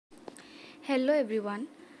Hello everyone,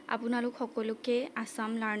 আপোনালোক সকলোকে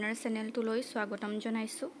Assam Learner Channel তুলৈ স্বাগতম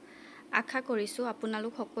জনাইছো। আশা কৰিছো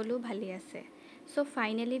আপোনালোক সকলো ভালে আছে। So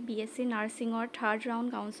finally Bsc Nursing or third round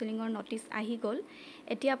counseling or notice আহি গল।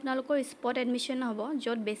 এতিয়া আপোনালোকৰ spot admission হ'ব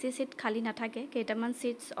যত বেছি সিট খালি নাথাকে, কেইটামান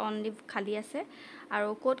সিটস only খালি আছে আৰু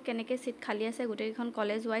কোড কেনেকে সিট খালি আছে গোটেইখন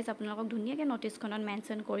কলেজ ওয়াইজ আপোনালোকক ধুনিয়াকে নোটিছখনত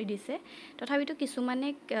মেনশন কৰি দিছে। তথাপিতো কিছুমানে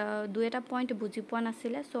দুই এটা পইণ্ট বুজি পোৱা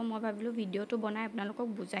নাছিলে, সো মই ভাবিলো ভিডিওটো বনাই আপোনালোকক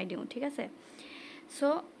বুজাই দিওঁ, ঠিক আছে। সো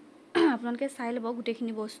আপোনালোকে চাই লব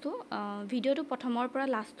গুটেখিনি বস্তু ভিডিওটো প্ৰথমৰ পৰা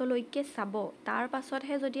লাষ্টলৈকে চাব। তাৰ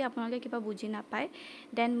পাছতহে যদি আপোনালোকে কিবা বুজি নাপায়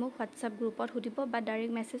দেন মোক WhatsApp গ্ৰুপত সুধিব বা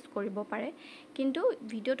ডাইৰেক্ট মেসেজ কৰিব পাৰে। কিন্তু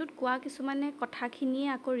ভিডিওটোত কোৱা কিছুমানে কথাখিনি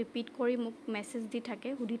আকৌ ৰিপিট কৰি মোক মেসেজ দি থাকে,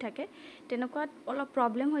 সুধি থাকে, তেনেকুৱা অলপ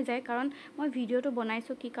প্ৰবলেম হৈ যায়। কাৰণ মই ভিডিওটো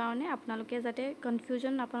বনাইছো কি কাৰণে আপোনালোকে যাতে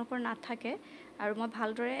কনফিউজন আপোনালোকৰ নাথাকে আৰু মই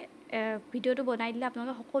ভালদৰে ভিডিওটো বনাই দিলে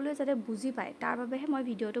আপোনালোকে সকলোৱে যাতে বুজি পায় তাৰ বাবেহে মই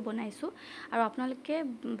ভিডিওটো বনাইছো। আৰু আপোনালোকে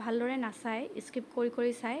ভালদৰে নাচাই স্কিপ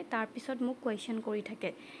কৰি চাই তাৰ পিছত মোক কোৱেশ্চন কৰি থাকে,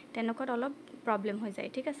 তেনেকুৱা অলপ প্ৰবলেম হৈ যায়,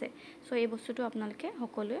 ঠিক আছে। সো এই বস্তুটো আপোনালোকে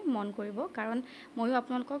সকলোৱে মন কৰিব, কাৰণ মইও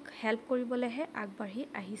আপোনালোকক হেল্প কৰিবলৈহে আগবাঢ়ি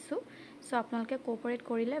আহিছো। সো আপোনালোকে কোঅপাৰেট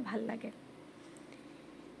কৰিলে ভাল লাগে।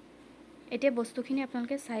 এতিয়া বস্তুখিনি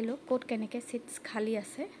আপোনালোকে চাই লওক কোড কেনেকে সিটস খালি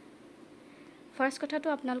আছে। ফাৰ্স্ট কথাটো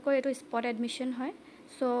আপোনালোকৰ এটো স্পট এডমিশন হয়।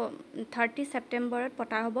 সো 30 সেপ্টেম্বৰত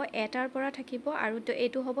পতা হ'ব, এটাৰ পৰা থাকিব আৰু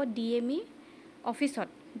এটো হ'ব ডিএমই অফিসত,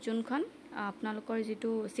 যোনখন আপোনালোকৰ যেটো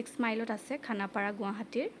 6 মাইলত আছে খানাপাৰা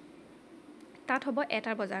গুৱাহাটীৰ, তাত হ'ব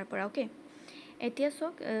 1 বজাৰ পৰা। ওকে, এতিয়া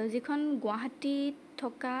সক যিখন গুৱাহাটীত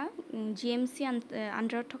থকা জিএমসি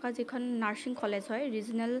আন্ডাৰত থকা যিখন নাৰ্সিং কলেজ হয়,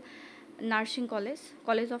 regional nursing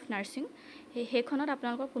college of nursing, হেখনত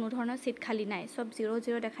আপোনালোকৰ কোনো ধৰণৰ সিট খালি নাই, সব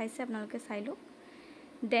 00 দেখাইছে, আপোনালোকে চাই লওক।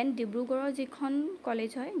 দেন ডিব্ৰুগড়ৰ যিখন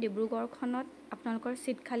কলেজ হয়, ডিব্ৰুগড়খনত আপোনালোকৰ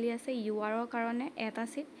সিট খালি আছে ইউআৰৰ কাৰণে এটা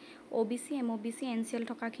সিট, ওবিসি এমওবিসি এনসিএল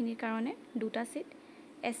থকাখিনিৰ কাৰণে দুটা সিট,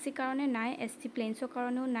 এসসি কাৰণে নাই, এসটি প্লেনছৰ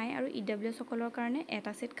কাৰণেও নাই আৰু ইডব্লিউএছ সকলৰ কাৰণে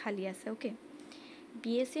এটা সিট খালি আছে। ওকে,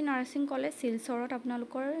 বিএসসি নাৰ্সিং কলেজ শিলচৰত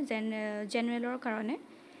আপোনালোকৰ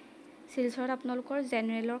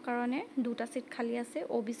জেনাৰেলৰ কাৰণে দুটা সিট খালি আছে,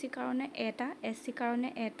 ওবিসি কাৰণে এটা, এসসি কাৰণে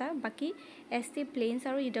এটা, বাকি এসটি প্লেনছ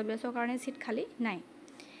আৰু ইডব্লিউএছৰ কাৰণে সিট খালি নাই।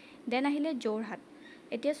 দেন আহিলে যোৰহাট।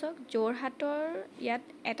 এতিয়া সক যোৰহাটৰ ইয়াত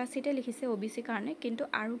এটা সিটে লিখিছে ওবিসি কাৰণে, কিন্তু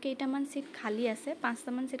আৰু কেইটামান সিট খালি আছে,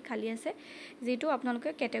 5টামান সিট খালি আছে, যেটো আপোনালোকে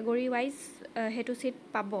ক্যাটাগৰি ওয়াইজ হেতু সিট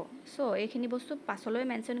পাব। সো এইখিনি বস্তু পাছলৈ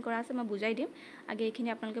মেনশন কৰা আছে, মই বুজাই দিম, আগে এইখিনি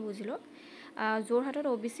আপোনালোকে বুজি লওক। যোৰহাটৰ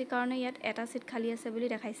ওবিসি কাৰণে ইয়াত এটা সিট খালি আছে বুলি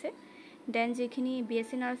দেখাইছে। দেন যিখিনি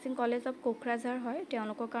BSc nursing college of Kokrajhar হয়,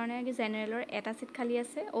 তেওঁলোকৰ কাৰণে জেনাৰেলৰ এটা সিট খালি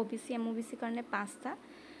আছে, ওবিসি এমওবিসি কাৰণে 5টা,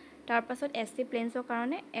 তাৰ পাছত এসটি প্লেনছৰ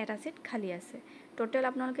কাৰণে এটা সিট খালি আছে। টোটাল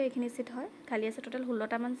আপোনালোকে এইখিনি সিট হয় খালি আছে, টোটাল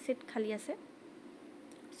 16টামান সিট খালি আছে।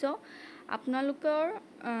 সো আপোনালোকৰ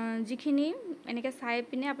যিখিনি এনেকে চাই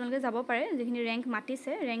পিনে আপোনালোকে যাব পাৰে, যিখিনি ৰেংক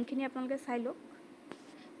মাতিছে ৰেংকখিনি আপোনালোকে চাই লওক।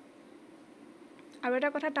 আৰু এটা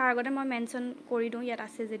কথা তাৰ আগতে মই মেনশন কৰি দিওঁ ইয়াত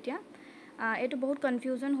আছে যেতিয়া, এটো বহুত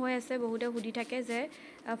কনফিউজন হৈ আছে, বহুতে সুধি থাকে যে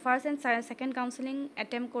first and second counselling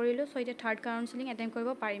attempt কৰিলো, সো এটা থাৰ্ড কাউন্সেলিং এটেম্প কৰিব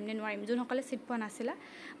পাৰিম নে নোৱাৰিম, যোন সকলে সিট পোৱা নাছিলা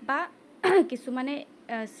বা কিছুমানে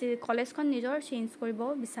কলেজখন নিজৰ চেঞ্জ কৰিব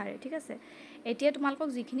বিচাৰে, ঠিক আছে। এতিয়া তোমালোকক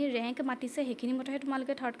যিখিনি ৰেংক মাতিছে সেইখিনি মতেহে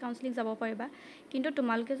তোমালোকে থাৰ্ড কাউন্সেলিং যাব পাৰিবা, কিন্তু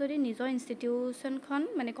তোমালোকে যদি নিজৰ ইনষ্টিটিউশনখন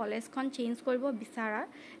মানে কলেজখন চেঞ্জ কৰিব বিচাৰা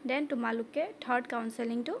দেন তোমালোকে থাৰ্ড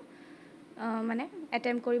কাউন্সেলিংটো মানে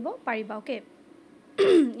এটেম্প কৰিব পাৰিবা। ওকে,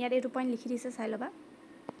 ইয়াত এইটো পইণ্ট লিখি দিছে, চাই ল'বা।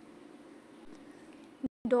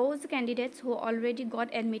 Those candidates who already got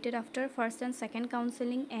admitted after first and second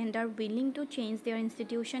counseling and are willing to change their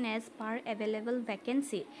institution as per available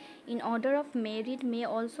vacancy in order of merit may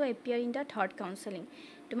also appear in the third counseling.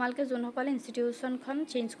 তোমালোকে যোনসকলে ইনষ্টিটিউশনখন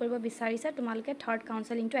change কৰিব বিচাৰিছা তোমালোকে third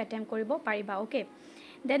কাউন্সেলিংটো attempt কৰিব পাৰিবা। Okay,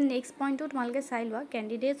 then next পইণ্টটো তোমালোকে চাই লোৱা।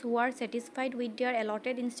 Candidates who are satisfied with their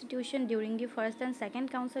allotted institution during the first and second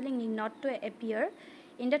counseling need not to appear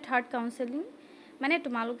in the third counseling. মানে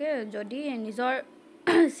তোমালোকে যদি নিজৰ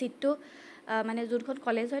সিটটো মানে যোনখন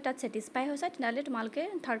কলেজ হয় তাত স্যাটিসফাই হৈছে তেতিয়ালে তোমালোকে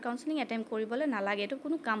থাৰ্ড কাউন্সেলিং এটেম্প কৰিবলৈ নালাগে, এটো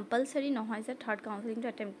কোনো কম্পালসৰি নহয় যে থাৰ্ড কাউন্সেলিংটো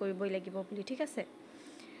এটেম্প কৰিবই লাগিব বুলি, ঠিক আছে।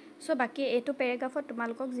 সো বাকি এটো প্যাৰাগ্ৰাফত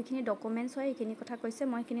তোমালোকক যিখিনি ডকুমেন্টস হয় এইখিনি কথা কৈছে,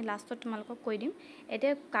 মই এইখিনি লাষ্টত তোমালোকক কৈ দিম।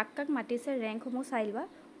 এতিয়া কাক মাতিছে ৰেংকসমূহ চাই লোৱা।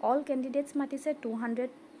 অল ক্যান্ডিডেটস মাতিছে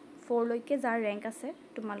 204 লৈকে যাৰ ৰেংক আছে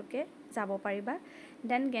তোমালোকে যাব পাৰিবা।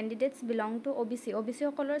 Then candidates belong to OBC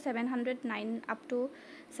সকলৰ 709 আপ টু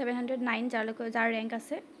 709 যাৰ ৰেংক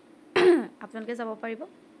আছে আপোনালোকে যাব পাৰিব।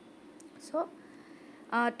 সো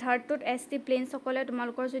থাৰ্ডটোত এসটি প্লেনছ সকলে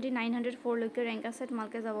তোমালোকৰ যদি 904 লৈকে ৰেংক আছে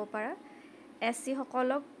তোমালোকে যাব পাৰা। SC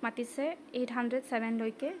সকলক মাতিছে 807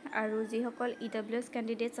 লৈকে আৰু যিসকল EWS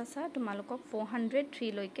ক্যান্ডিডেটস আছে তোমালোকক 403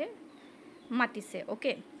 লৈকে মাতিছে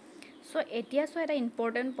ওকে সো এতিয়া সো এটা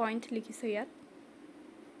ইম্পৰ্টেন্ট পইণ্ট লিখিছে ইয়াত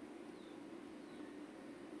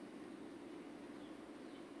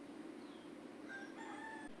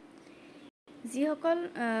যিসকল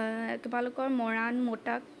তোমালোকৰ মৰাণ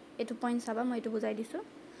মোটাক এটো পইণ্ট চাবা মই এটো বুজাই দিছো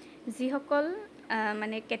যিসকল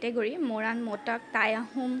মানে ক্যাটেগৰী মৰাণ মোটাক টাই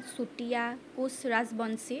আহোম চুটিয়া কোচ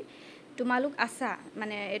ৰাজবংশী তোমালোক আছা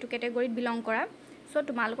মানে এটো ক্যাটেগৰীত বিলং কৰা সো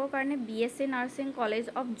তোমালোকৰ কাৰণে BSc নাৰ্সিং কলেজ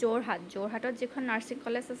অফ জোৰহাটত যিখন নাৰ্সিং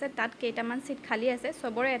কলেজ আছে তাত কেইটামান সিট খালি আছে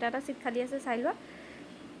সবৰে এটা সিট খালি আছে চাইলোৱা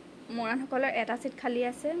মৰাণ সকলৰ এটা সিট খালি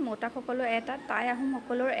আছে মোটাক সকলৰ এটা টাই আহোম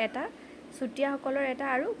সকলৰ এটা চুটিয়া সকলৰ এটা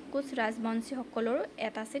আৰু কোচ ৰাজবংশী সকলৰ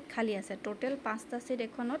এটা সিট খালি আছে টোটাল 5টা সিট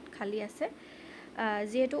এখনত খালি আছে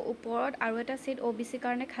যেহেতু ওপৰত আৰু এটা সিট OBC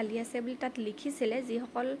কাৰণে খালি আছে বুলি তাত লিখিছিলে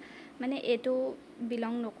যিসকল মানে এটো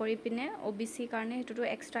বিলং নকৰি পিনে OBC কাৰণে হেতুটো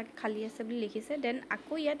এক্সট্ৰা খালি আছে বুলি লিখিছে দেন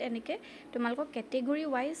আকৌ ইয়াত এনেকে তোমালোকক ক্যাটেগৰী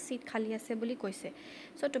ওয়াইজ সিট খালি আছে বুলি কৈছে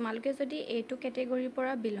সো তোমালোকে যদি এটো ক্যাটেগৰীৰ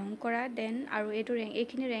পৰা বিলং কৰা দেন আৰু এটো ৰেংক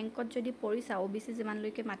এইখিনি ৰেংকত যদি পৰিছা OBC যিমান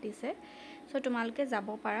লৈকে মাতিছে সো তোমালোকে যাব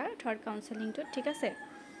পাৰা থাৰ্ড কাউন্সেলিংটো ঠিক আছে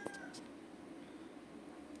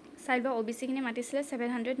সাইবা OBC খিনি মাতিছিলে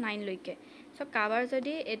 709 লৈকে সো কাভাৰ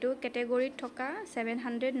যদি এটো ক্যাটেগৰীত থকা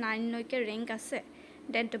 709 লৈকে ৰেংক আছে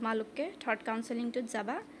দেন তোমালোকে থাৰ্ড কাউন্সেলিংটোত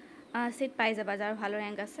যাবা সিট পাই যাবা যাৰ ভাল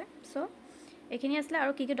ৰেংক আছে সো এখিনি আসলে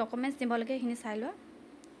আৰু কি কি ডকুমেন্টস নিব লাগে এখিনি চাই লোৱা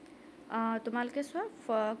তোমালোকে সব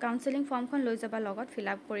কাউন্সেলিং ফৰ্মখন লৈ যাবা লগত ফিল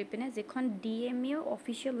আপ কৰি পিনে যিখন DME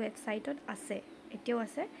অফিচিয়েল ৱেবছাইটত আছে এতিয়াও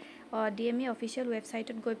আছে DME অফিচিয়েল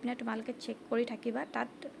ৱেবছাইটত গৈ পিনে তোমালোকে চেক কৰি থাকিবা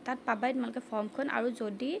তাত পাবাই তোমালোকে ফৰ্মখন আৰু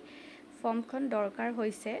যদি ফৰ্মখন দৰকাৰ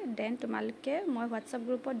হৈছে দেন তোমালোকে মই WhatsApp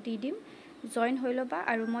গ্ৰুপত দি দিম জয়েন হৈ লবা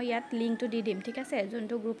আৰু মই ইয়াত লিংকটো দি দিম ঠিক আছে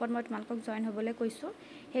যোনটো গ্ৰুপত মই তোমালোকক জয়েন হ'বলৈ কৈছো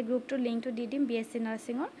সেই গ্ৰুপটোৰ লিংকটো দি দিম BSc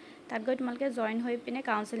নাৰ্সিংৰ তাত গৈ তোমালোকে জয়েন হৈ পিনে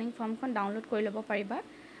কাউন্সেলিং ফৰ্মখন ডাউনলোড কৰি ল'ব পাৰিবা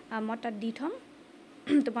মই তাত দি থম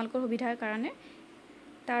তোমালোকৰ সুবিধাৰ কাৰণে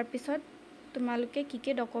তাৰ পিছত তোমালোকে কি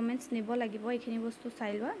কি ডকুমেন্টস নিব লাগিব এইখিনি বস্তু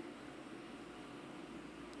চাই লোৱা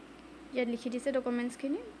ইয়াত লিখি দিছে ডকুমেন্টস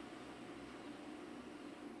খিনি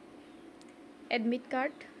এডমিট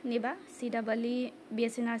কাৰ্ড নিবা CWE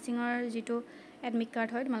BSc নাৰ্সিংৰ যেটো এডমিট কাৰ্ড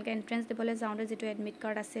হয় তোমালোকে এন্ট্ৰেন্স দিবলৈ যাওঁতে যেটো এডমিট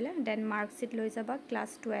কাৰ্ড আছিল দেন মাৰ্ক শিট লৈ যাবা ক্লাস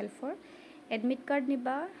 12 এডমিট কাৰ্ড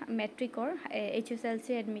নিবা মেট্ৰিকৰ HSLC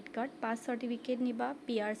admit card pass certificate নিবা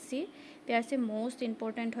PRC মোস্ট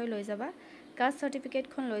ইম্পৰ্টেন্ট হয় লৈ যাবা কাষ্ট সাৰ্টিফিকেট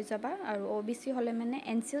খন লৈ যাবা আৰু OBC হলে মানে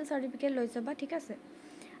NCL সাৰ্টিফিকেট লৈ যাবা ঠিক আছে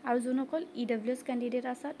আৰু যোনসকল EWS ক্যান্ডিডেট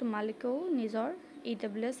আছে তোমালোকেও নিজৰ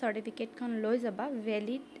EWS সাৰ্টিফিকেট খন লৈ যাবা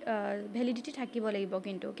ভ্যালিডিটি থাকিব লাগিব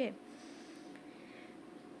কিন্তু ওকে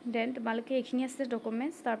দেন তোমালোকে এখিনি আছে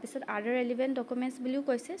ডকুমেন্টস তাৰ পিছত আদাৰ ৰেলেভেন্ট ডকুমেন্টস বুলিও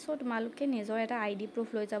কৈছে সো তোমালোকে নিজৰ এটা ID প্ৰুফ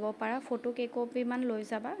লৈ যাব পাৰা ফটো কে কপি মান লৈ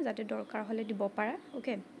যাবা যাতে দৰকাৰ হলে দিব পাৰা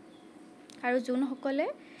ওকে আৰু যোনসকলে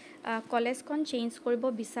কলেজখন চেঞ্জ কৰিব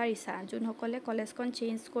বিচাৰিছা যোনসকলে কলেজখন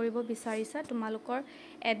চেঞ্জ কৰিব বিচাৰিছা তোমালোকৰ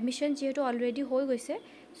এডমিশন যেহেতু অলৰেডি হৈ গৈছে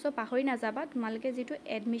সো পাহৰি নাযাবা তোমালোকে যেটো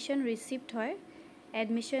এডমিশন ৰিসিপ্ট হয়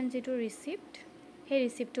এডমিশন যেটো ৰিসিপ্ট হে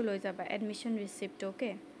ৰিসিপ্টটো লৈ যাবা এডমিশন ৰিসিপ্ট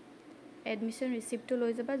ওকে এডমিশন ৰিসিপ্টটো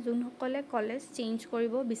লৈ যাবা যোনসকলে কলেজ চেঞ্জ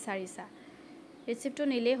কৰিব বিচাৰিছা ৰিসিপ্টটো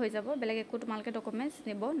নিলে হৈ যাব বেলেগ একো তোমালোকে ডকুমেন্টস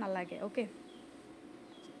নিব নালাগে ওকে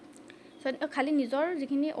সো খালি নিজৰ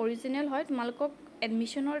যিখিনি অৰিজিনাল হয় তোমালোকক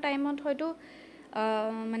এডমিশনৰ টাইমত হয়তো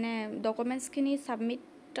মানে ডকুমেন্টস খিনি সাবমিট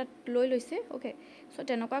তাত লৈ লৈছে ওকে সো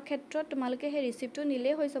তেনেকুৱা ক্ষেত্ৰত তোমালোকে হে ৰিসিপ্টটো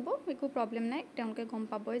নিলে হৈ যাব একো প্ৰবলেম নাই তেওঁলোকে গম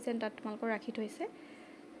পাবই যেন তাত তোমালোকৰ ৰাখি থৈছে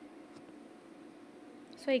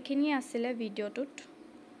সো এখিনি আছিল ভিডিওটোত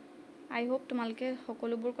I hope তোমালোকে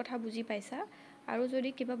সকলোবোৰ কথা বুজি পাইছা আৰু যদি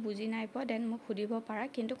কিবা বুজি নাই পোৱা দেন মোক সুধিব পাৰা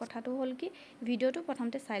কিন্তু কথাটো হ'ল কি ভিডিওটো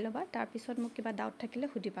প্ৰথমতে চাই লবা তাৰ পিছত মোক কিবা ডাউট থাকিলে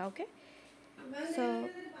সুধিবা ওকে সো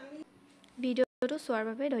ভিডিওটো চোৱাৰ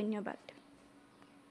বাবে ধন্যবাদ